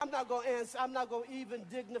not going to answer. I'm not going to even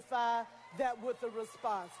dignify that with a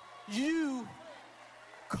response. You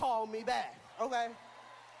call me back, okay?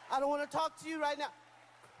 I don't want to talk to you right now.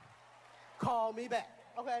 Call me back,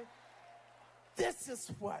 okay? This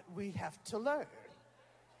is what we have to learn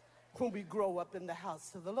when we grow up in the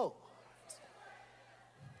house of the Lord.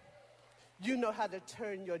 You know how to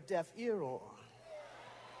turn your deaf ear on.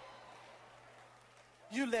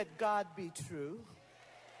 You let God be true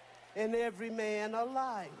and every man a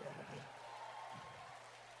liar.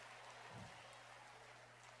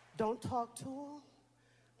 Don't talk to him,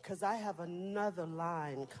 because I have another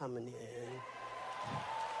line coming in.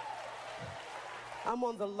 I'm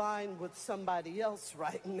on the line with somebody else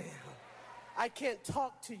right now. I can't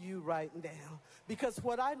talk to you right now because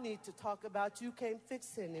what I need to talk about you can't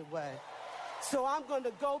fix anyway. So I'm going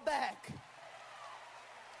to go back.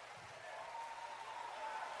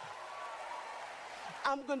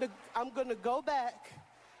 I'm going to go back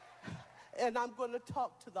and I'm going to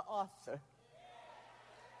talk to the author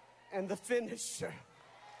and the finisher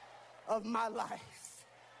of my life.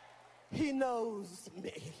 He knows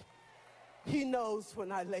me. He knows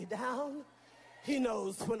when I lay down. He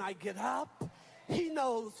knows when I get up. He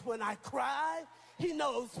knows when I cry. He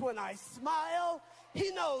knows when I smile. He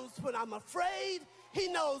knows when I'm afraid. He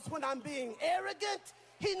knows when I'm being arrogant.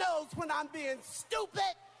 He knows when I'm being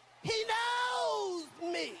stupid. He knows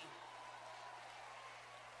me.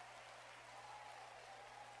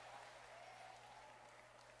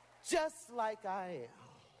 Just like I am.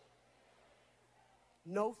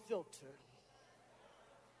 No filter.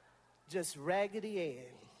 Just Raggedy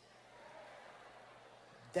Ann.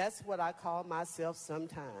 That's what I call myself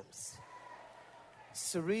sometimes.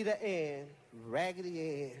 Sarita Ann,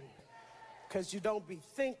 Raggedy Ann. Because you don't be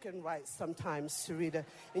thinking right sometimes, Sarita,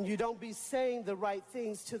 and you don't be saying the right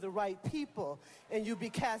things to the right people, and you be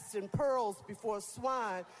casting pearls before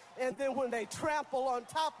swine, and then when they trample on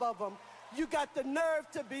top of them, you got the nerve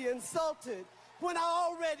to be insulted when I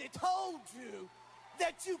already told you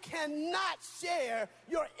that you cannot share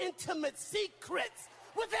your intimate secrets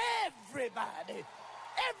with everybody.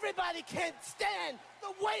 Everybody can't stand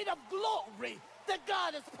the weight of glory that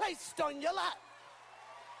God has placed on your life.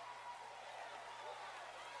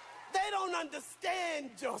 They don't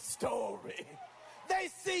understand your story. They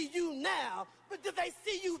see you now, but did they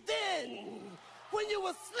see you then when you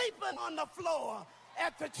were sleeping on the floor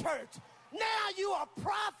at the church? Now you are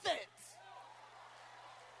prophets.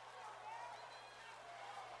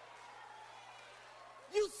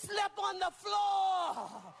 You slept on the floor.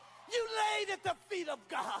 You laid at the feet of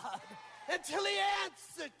God until he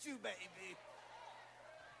answered you, baby.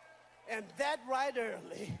 And that right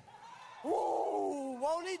early. Woo,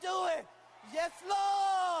 won't he do it? Yes,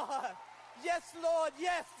 Lord. Yes, Lord.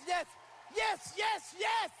 Yes, yes, yes, yes,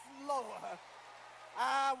 yes, Lord.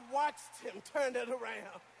 I watched him turn it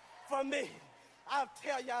around for me. I'll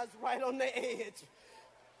tell you, I was right on the edge.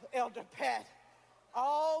 Elder Pat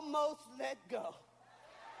almost let go.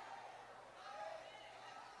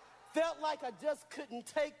 Felt like I just couldn't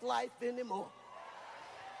take life anymore.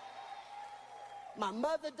 My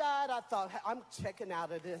mother died. I thought, I'm checking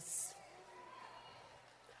out of this.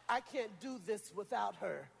 I can't do this without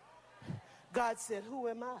her. God said, who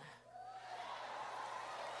am I?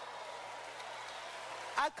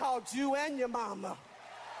 I called you and your mama.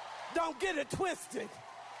 Don't get it twisted.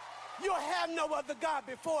 You'll have no other God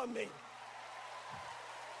before me.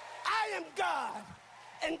 I am God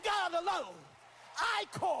and God alone. I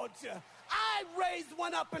called you. I raised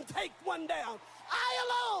one up and take one down.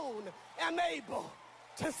 I alone am able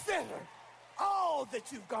to center all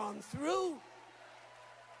that you've gone through.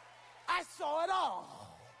 I saw it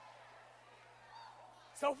all.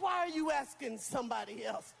 So why are you asking somebody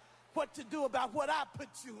else what to do about what I put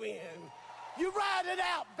you in? You ride it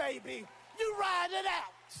out, baby. You ride it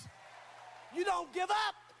out. You don't give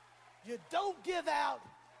up, you don't give out,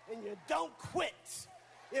 and you don't quit.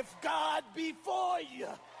 If God be for you,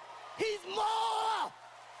 he's more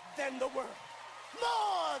than the world.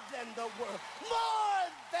 More than the world.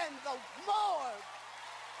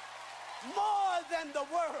 More than the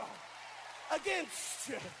world against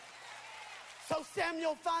you. So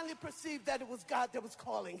Samuel finally perceived that it was God that was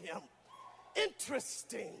calling him.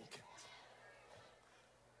 Interesting.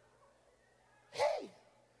 Hey.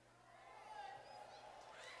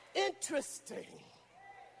 Interesting.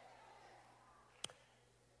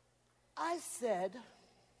 I said,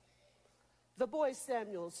 the boy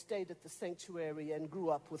Samuel stayed at the sanctuary and grew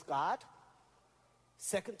up with God.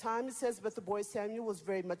 Second time it says, but the boy Samuel was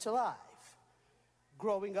very much alive,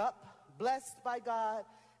 growing up, blessed by God,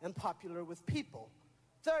 and popular with people.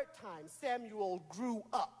 Third time, Samuel grew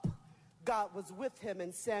up, God was with him,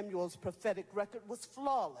 and Samuel's prophetic record was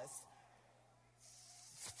flawless.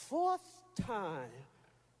 Fourth time.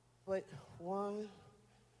 Wait, one.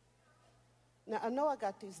 Now, I know I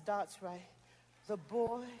got these dots right. The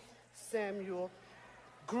boy Samuel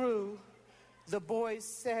grew. The boy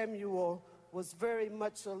Samuel was very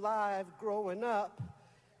much alive growing up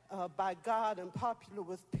by God and popular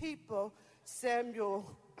with people. Samuel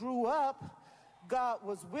grew up. God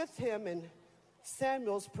was with him, and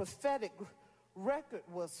Samuel's prophetic record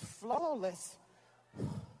was flawless.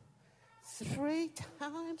 3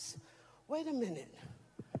 times? Wait a minute.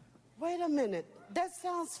 That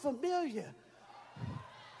sounds familiar.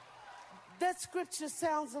 That scripture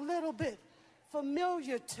sounds a little bit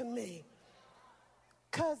familiar to me.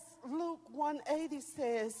 Because Luke 180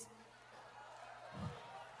 says,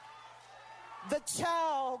 the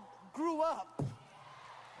child grew up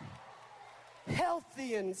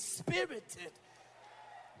healthy and spirited.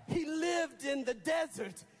 He lived in the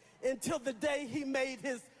desert until the day he made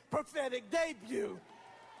his prophetic debut.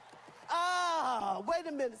 Wait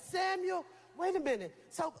a minute, Samuel, wait a minute.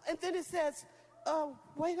 So, and then it says,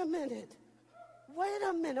 wait a minute.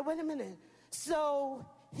 So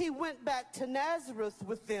he went back to Nazareth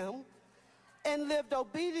with them and lived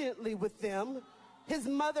obediently with them. His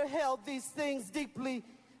mother held these things dearly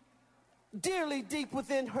deep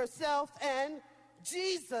within herself, and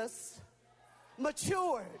Jesus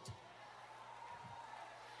matured.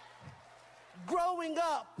 Growing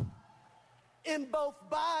up in both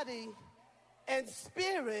body and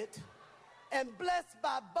spirit, and blessed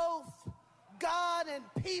by both God and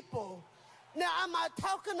people. Now, am I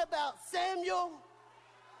talking about Samuel?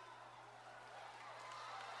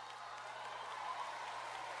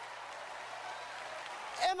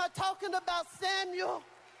 Am I talking about Samuel?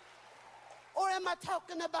 Or am I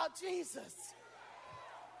talking about Jesus?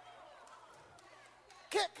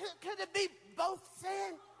 Could it be both,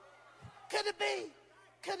 Sam? Could it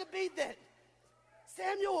be that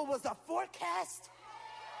Samuel was a forecast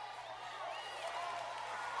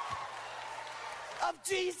of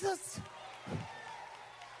Jesus?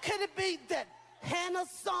 Could it be that Hannah's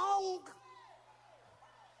song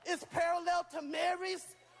is parallel to Mary's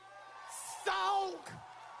song?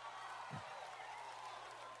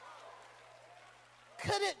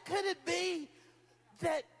 Could it be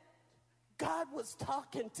that God was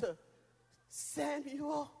talking to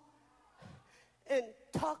Samuel and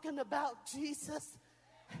talking about Jesus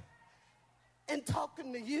and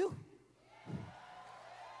talking to you?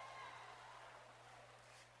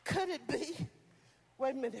 Could it be?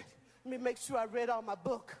 Wait a minute. Let me make sure I read all my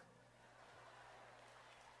book.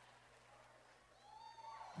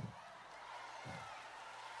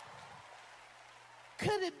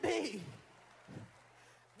 Could it be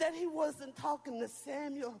that he wasn't talking to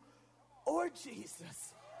Samuel or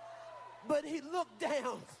Jesus, but he looked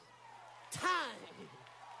down time,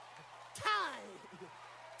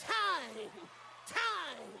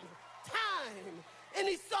 and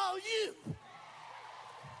he saw you,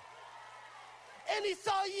 and he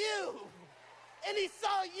saw you, and he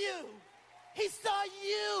saw you, he saw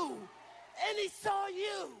you, and he saw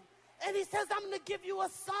you, and he says, I'm going to give you a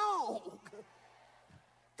song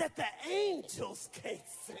that the angels can't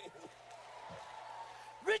sing.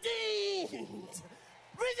 Redeemed,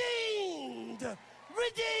 redeemed,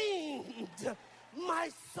 redeemed. My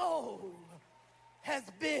soul has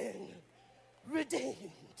been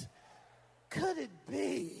redeemed. Could it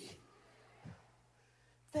be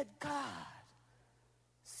that God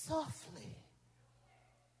softly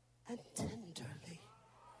and tenderly,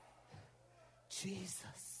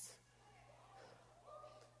 Jesus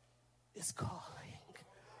is calling?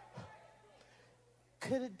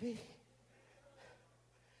 Could it be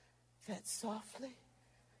that softly,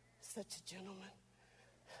 such a gentleman,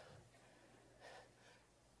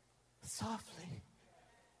 softly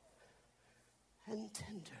and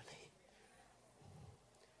tenderly,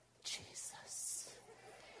 Jesus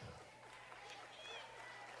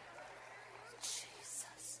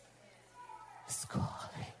is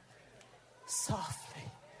calling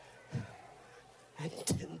softly and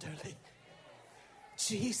tenderly.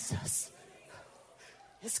 Jesus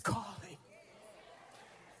is calling.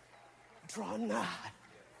 Draw nigh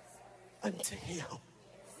unto him,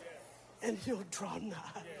 and he'll draw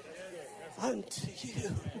nigh unto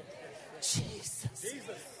you. Jesus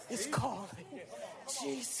is calling.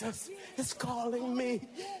 Jesus is calling me.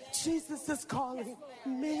 Jesus is calling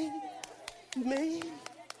me. Me.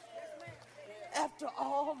 After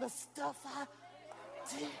all the stuff I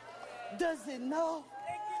did, does he know?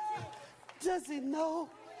 Does he know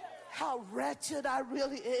how wretched I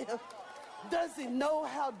really am? Does he know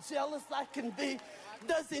how jealous I can be?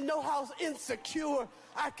 Does he know how insecure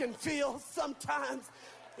I can feel sometimes?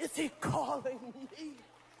 Is he calling me?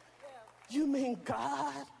 You mean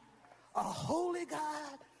God, a holy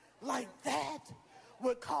God like that,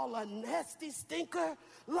 would call a nasty stinker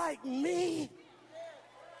like me?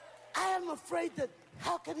 I am afraid that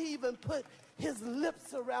how can he even put his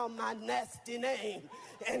lips around my nasty name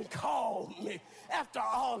and call me after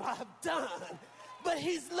all I've done? But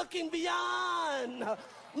he's looking beyond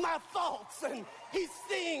my faults, and he's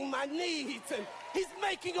seeing my needs, and he's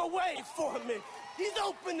making a way for me. He's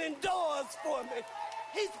opening doors for me.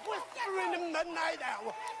 He's whispering in the night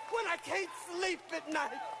hour when I can't sleep at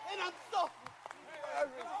night, and I'm so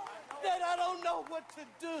worried that I don't know what to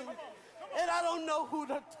do, and I don't know who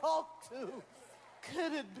to talk to.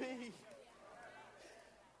 Could it be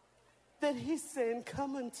that he's saying,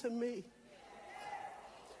 come unto me,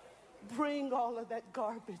 bring all of that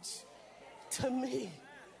garbage to me,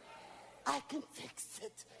 I can fix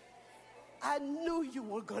it. I knew you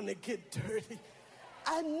were gonna get dirty.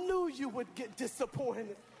 I knew you would get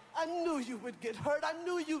disappointed. I knew you would get hurt. I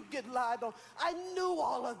knew you'd get lied on. I knew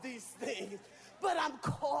all of these things, but I'm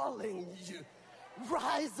calling you.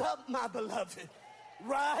 Rise up, my beloved.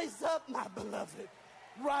 Rise up, my beloved.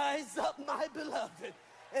 Rise up, my beloved,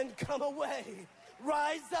 and come away.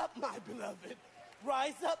 Rise up, my beloved.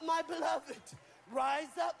 Rise up, my beloved.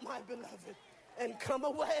 Rise up, my beloved, and come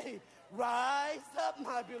away. Rise up,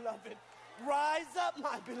 my beloved. Rise up,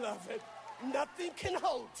 my beloved. Nothing can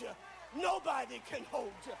hold you. Nobody can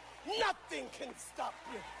hold you. Nothing can stop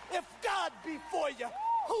you. If God be for you,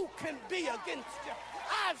 who can be against you?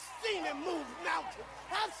 I've seen him move mountains.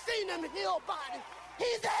 I've seen him heal bodies.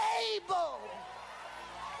 He's able.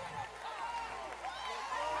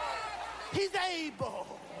 He's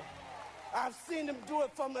able. I've seen him do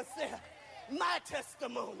it for myself. My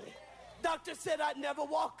testimony. Doctor said I'd never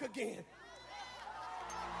walk again.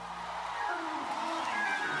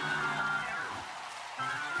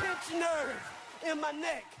 Pinched nerve in my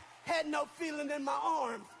neck, had no feeling in my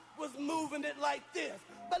arms, was moving it like this.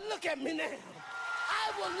 But look at me now.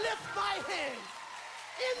 I will lift my hands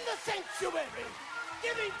in the sanctuary,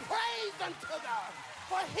 giving praise unto God,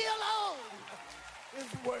 for he alone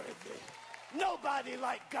is worthy. Nobody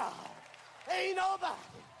like God. Ain't nobody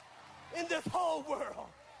in this whole world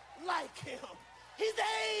like him. He's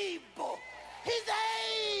able.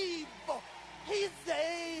 He's able. He's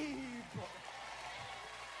able.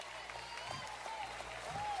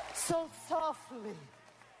 So softly,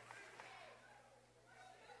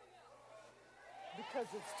 because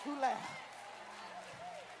it's too loud.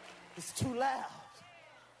 It's too loud.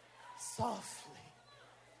 Softly.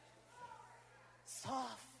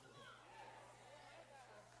 Softly.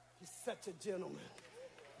 He's such a gentleman,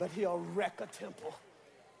 but he'll wreck a temple.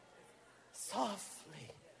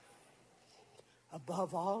 Softly.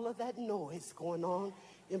 Above all of that noise going on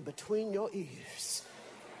in between your ears,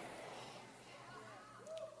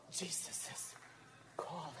 Jesus is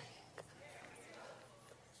calling.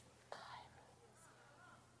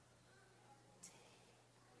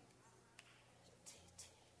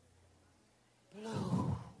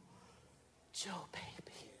 Blue, Joe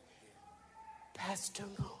baby, Pastor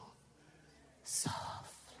Moon,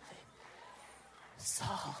 softly,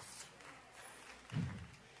 soft.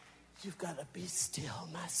 You've got to be still,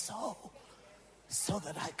 my soul, so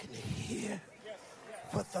that I can hear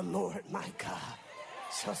what the Lord my God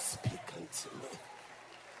shall speak unto me.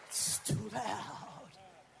 It's too loud.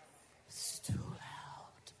 It's too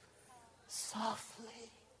loud. Softly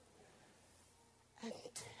and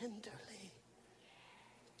tenderly,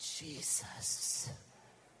 Jesus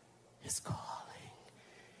is calling.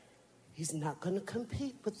 He's not going to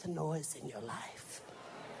compete with the noise in your life.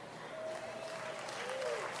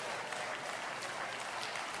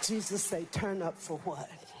 Jesus say, turn up for what?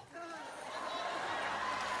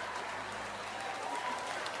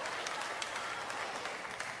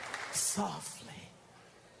 Softly.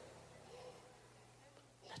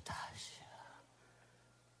 Natasha.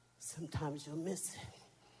 Sometimes you'll miss it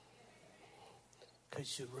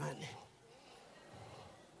because you're running.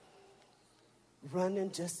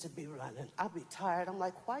 Running just to be running. I'll be tired. I'm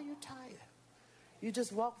like, why are you tired? You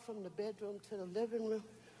just walk from the bedroom to the living room.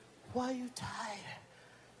 Why are you tired?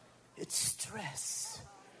 It's stress.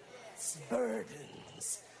 It's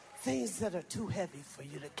burdens. Things that are too heavy for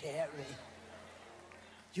you to carry.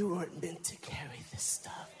 You weren't meant to carry this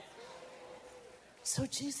stuff. So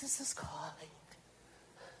Jesus is calling.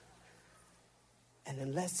 And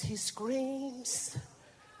unless he screams,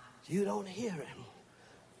 you don't hear him.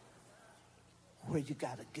 Where you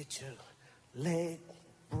got to get your leg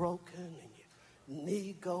broken and your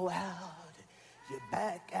knee go out, and your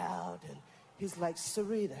back out, and He's like,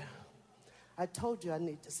 Sarita, I told you I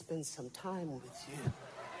need to spend some time with you.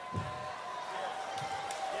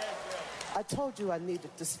 I told you I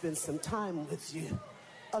needed to spend some time with you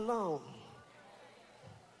alone.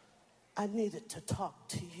 I needed to talk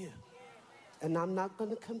to you. And I'm not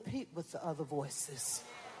going to compete with the other voices.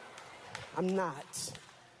 I'm not.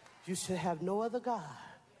 You should have no other God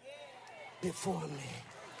before me.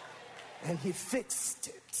 And he fixed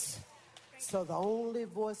it. So the only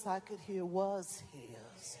voice I could hear was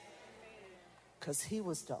his. Because he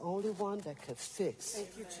was the only one that could fix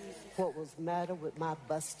what was the matter with my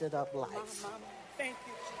busted up life. Thank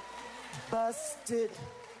you, Jesus. Busted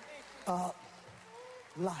up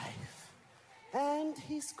life. And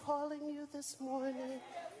he's calling you this morning.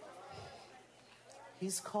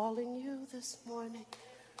 He's calling you this morning.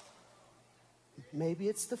 Maybe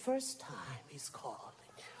it's the first time he's calling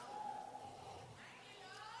you.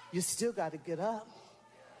 You still got to get up.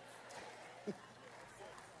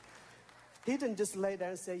 He didn't just lay there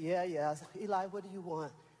and say, yeah. Eli, what do you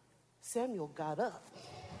want? Samuel got up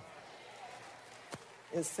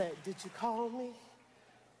and said, did you call me?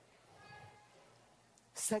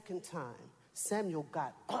 Second time, Samuel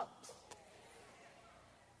got up.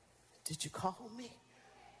 Did you call me?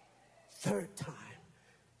 Third time,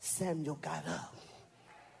 Samuel got up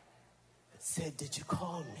and said, did you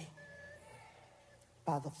call me?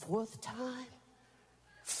 By the fourth time,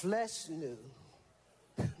 flesh knew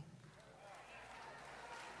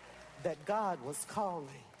that God was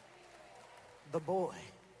calling the boy.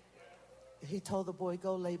 He told the boy,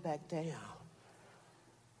 go lay back down.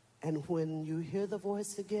 And when you hear the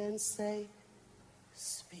voice again, say,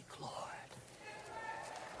 speak, Lord,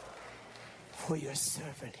 for your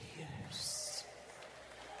servant hears.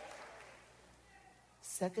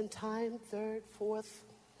 Second time, third, fourth,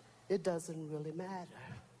 it doesn't really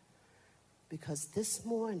matter. Because this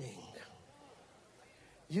morning,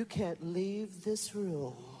 you can't leave this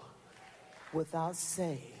room without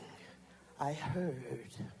saying, I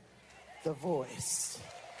heard the voice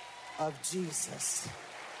of Jesus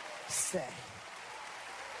say.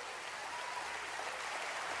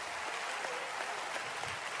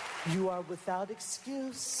 You are without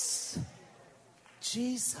excuse.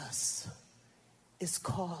 Jesus is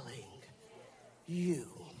calling you.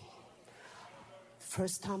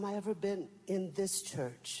 First time I ever been in this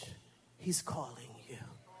church, he's calling you.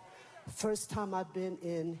 First time I've been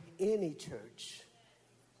in any church,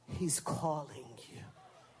 he's calling you.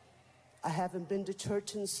 I haven't been to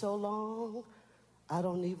church in so long, I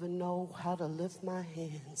don't even know how to lift my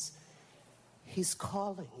hands. He's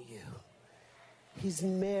calling you. He's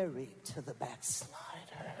married to the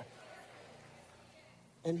backslider.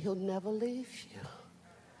 And he'll never leave you.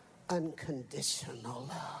 Unconditional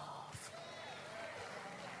love.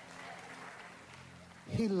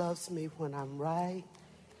 He loves me when I'm right.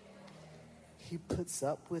 He puts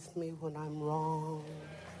up with me when I'm wrong.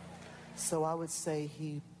 So I would say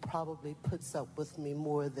he probably puts up with me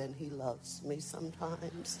more than he loves me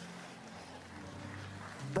sometimes.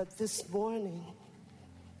 But this morning,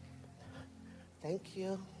 thank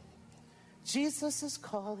you, Jesus is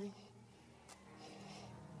calling.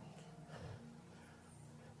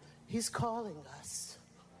 He's calling us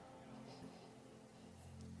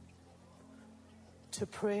to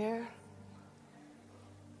prayer,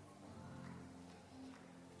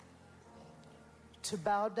 to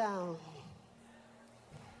bow down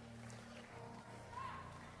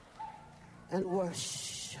and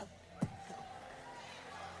worship.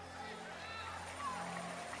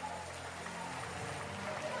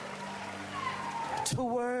 To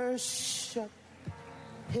worship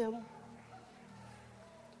him.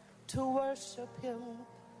 To worship him.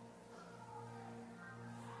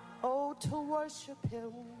 Oh, to worship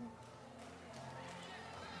him.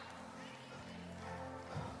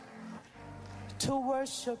 To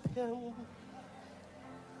worship him.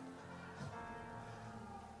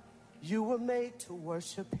 You were made to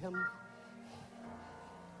worship him.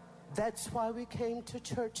 That's why we came to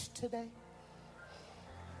church today.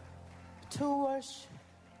 To worship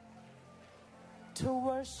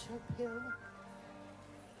him.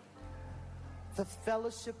 The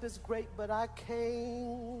fellowship is great, but I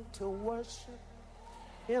came to worship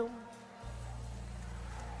him.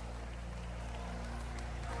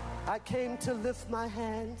 I came to lift my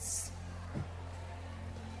hands.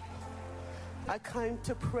 I came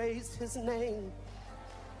to praise his name.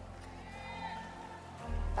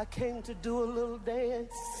 I came to do a little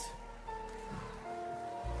dance.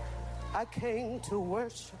 I came to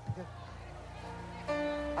worship him.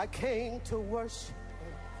 I came to worship him.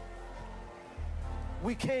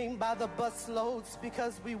 We came by the busloads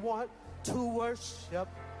because we want to worship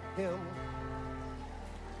him.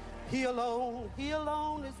 He alone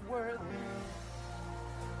is worthy.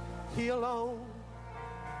 He alone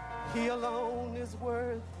is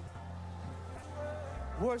worthy.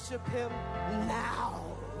 Worship him now.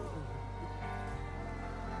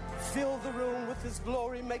 Fill the room with his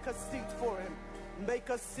glory. Make a seat for him. Make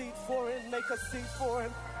a seat for him. Make a seat for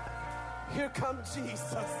him. Here comes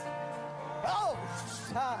Jesus. Oh,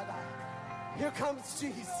 Shaddai. Here comes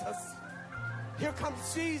Jesus. Here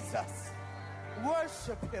comes Jesus.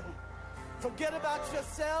 Worship him. Forget about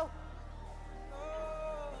yourself.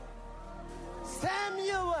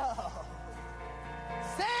 Samuel.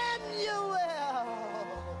 Samuel.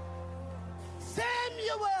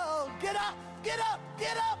 Samuel. Get up. Get up.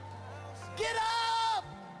 Get up. Get up.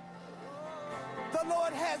 The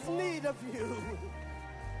Lord has need of you.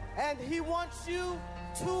 And he wants you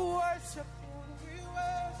to worship him.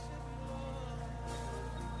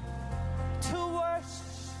 To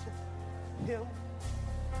worship him.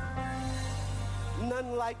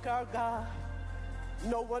 None like our God.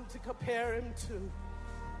 No one to compare him to.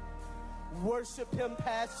 Worship him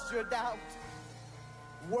past your doubt.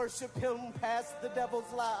 Worship him past the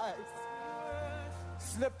devil's lies.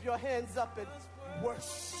 Slip your hands up and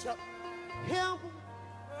worship him.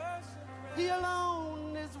 He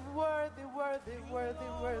alone is worthy, worthy, worthy,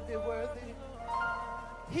 worthy, worthy.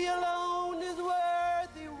 He alone is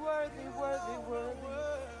worthy, worthy, worthy, worthy.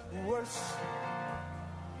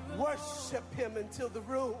 Worship him until the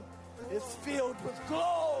room is filled with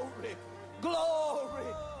glory,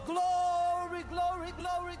 glory, glory, glory,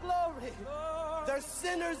 glory, glory. There's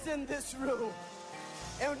sinners in this room,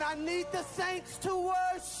 and I need the saints to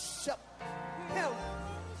worship him.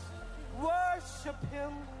 Worship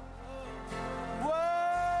him.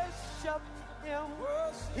 Worship him.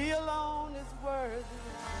 He alone is worthy.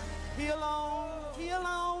 He alone, he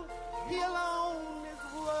alone, he alone is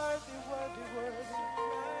worthy, worthy, worthy.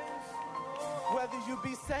 Whether you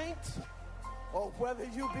be saint or whether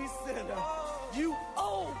you be sinner, you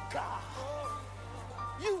owe God.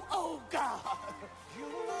 You owe God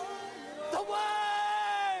the worship.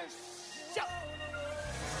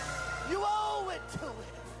 You owe it to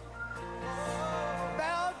him.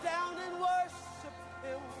 Bow down and worship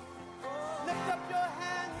him. Lift up your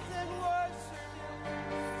hands and worship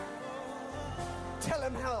him. Tell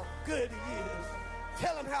him how good he is.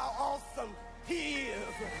 Tell him how awesome he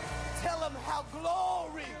is. Tell him how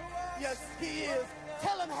glorious he is.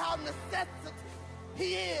 Tell him how necessity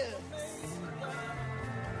he is.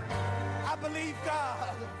 I believe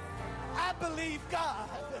God. I believe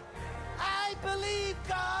God. I believe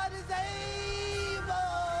God is able.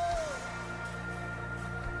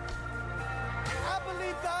 I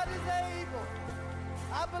believe God is able.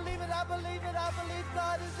 I believe it, I believe it, I believe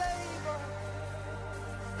God is able.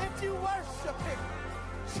 If you worship him,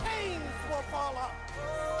 chains will fall off.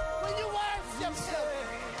 When you worship him,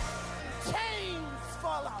 chains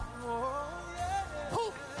fall off.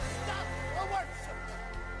 Who can stop a worshiper?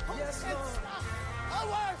 Who can stop a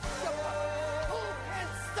worshiper? Who can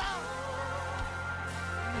stop?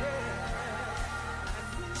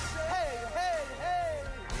 Hey, hey, hey.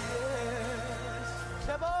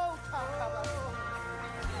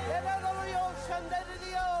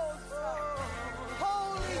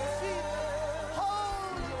 Holy Jesus.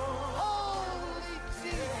 Holy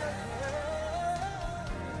Jesus.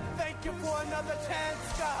 Thank you for another chance,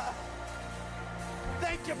 God.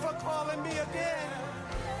 Thank you for calling me again,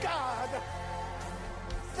 God.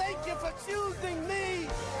 Thank you for choosing me,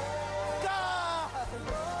 God.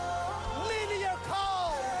 Lead your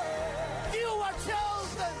call. You are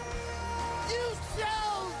chosen. You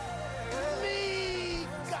chose me,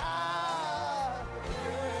 God.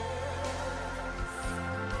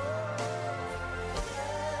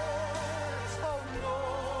 Oh,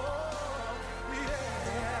 Lord.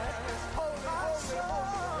 Yes. Holy,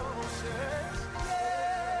 holy,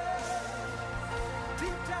 yes.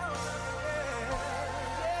 Deep down.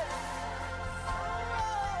 Yes.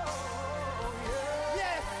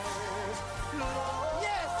 Yes.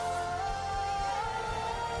 Yes.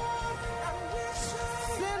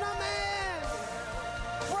 Sinner man,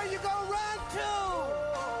 where you gonna run to?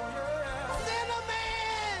 Sinner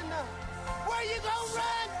man, where you gonna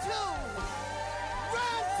run to?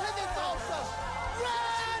 Run to this altar.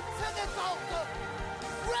 Run to this altar.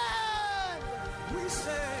 Run. We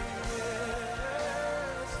say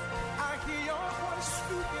yes. I hear your voice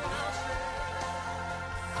speaking out.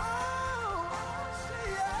 Oh, say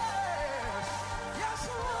yes. Yes,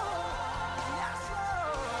 Lord. Yes,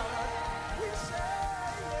 Lord. We say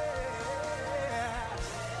yes.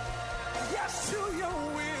 Yes to your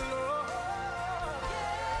will, Lord.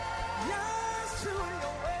 Yes to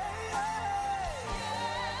your way.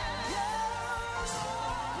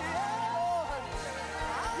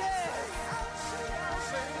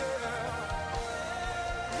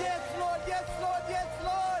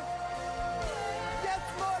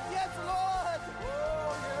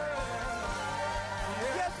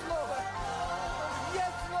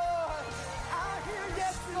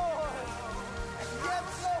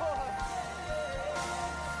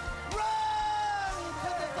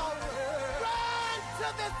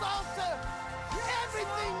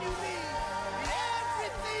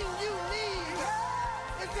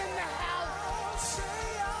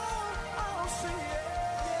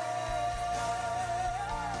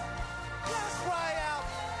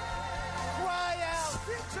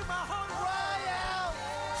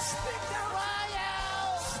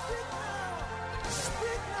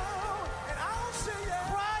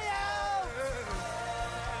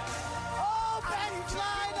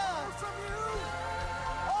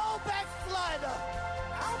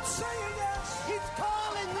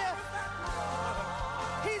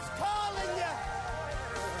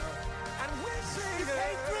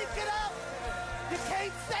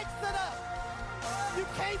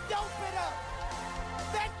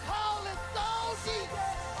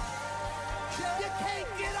 You can't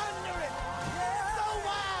get under it. It's so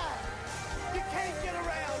wide. You can't get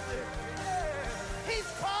around it. He's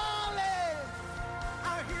calling.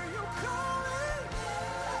 I hear you calling.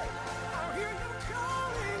 I hear you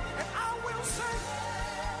calling. And I will sing.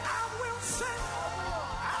 I will sing.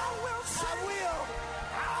 I will sing. I will.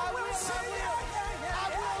 I will sing. I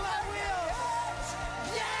will. I will.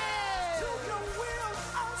 Yes. To your will,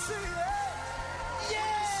 I'll say yes.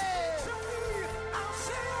 Yes. To me, I'll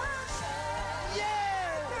say yes.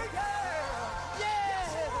 Yes. Yes. Yes.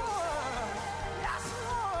 Lord. Yes,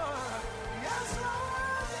 Lord. Yes,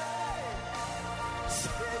 Lord.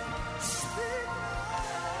 Speak, speak.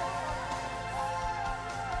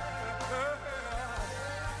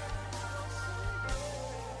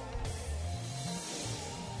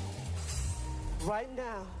 Right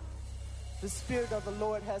now, the Spirit of the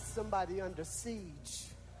Lord has somebody under siege.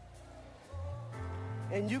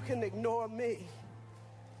 And you can ignore me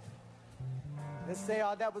and say,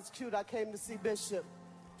 oh, that was cute. I came to see Bishop.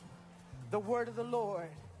 The word of the Lord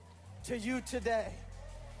to you today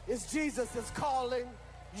is Jesus is calling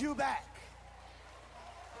you back.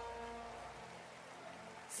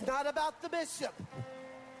 It's not about the bishop.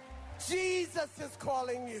 Jesus is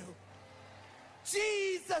calling you.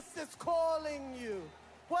 Jesus is calling you.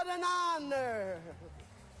 What an honor.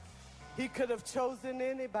 He could have chosen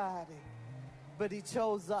anybody, but he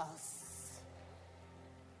chose us.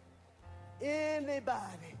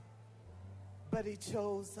 Anybody, but he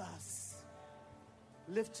chose us.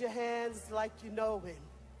 Lift your hands like you know him.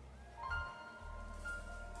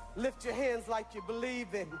 Lift your hands like you believe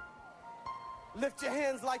him. Lift your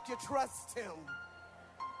hands like you trust him.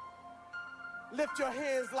 Lift your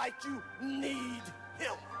hands like you need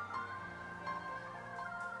him.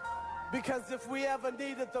 Because if we ever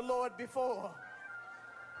needed the Lord before,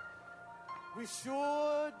 we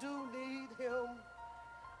sure do need him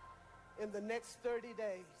in the next 30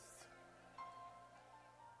 days.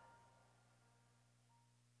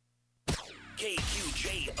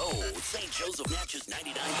 KQJO, St. Joseph Natchez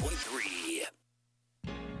 99.3.